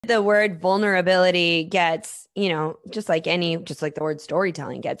The word vulnerability gets, just like the word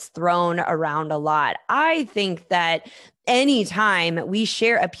storytelling gets thrown around a lot. I think that anytime we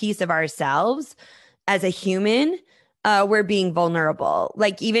share a piece of ourselves as a human, we're being vulnerable.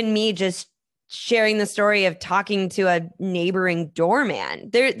 Like even me just sharing the story of talking to a neighboring doorman.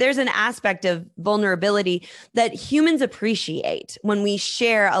 There's an aspect of vulnerability that humans appreciate when we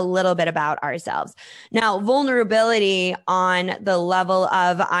share a little bit about ourselves. Now, vulnerability on the level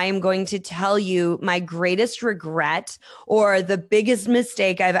of I'm going to tell you my greatest regret or the biggest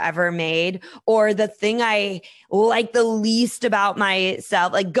mistake I've ever made or the thing I like the least about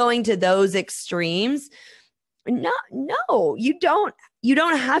myself, like going to those extremes. No, you don't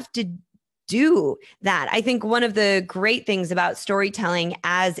have to do that. I think one of the great things about storytelling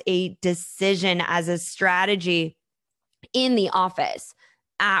as a decision, as a strategy in the office,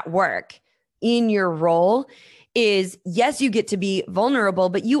 at work, in your role is yes, you get to be vulnerable,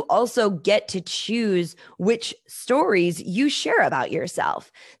 but you also get to choose which stories you share about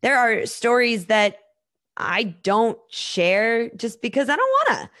yourself. There are stories that I don't share just because I don't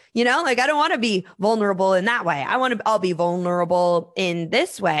want to, like I don't want to be vulnerable in that way. I'll be vulnerable in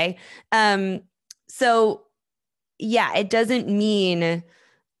this way. So yeah, it doesn't mean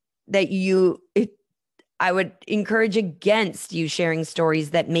that I would encourage against you sharing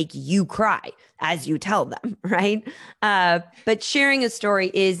stories that make you cry as you tell them, right? But sharing a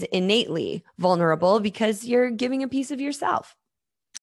story is innately vulnerable because you're giving a piece of yourself.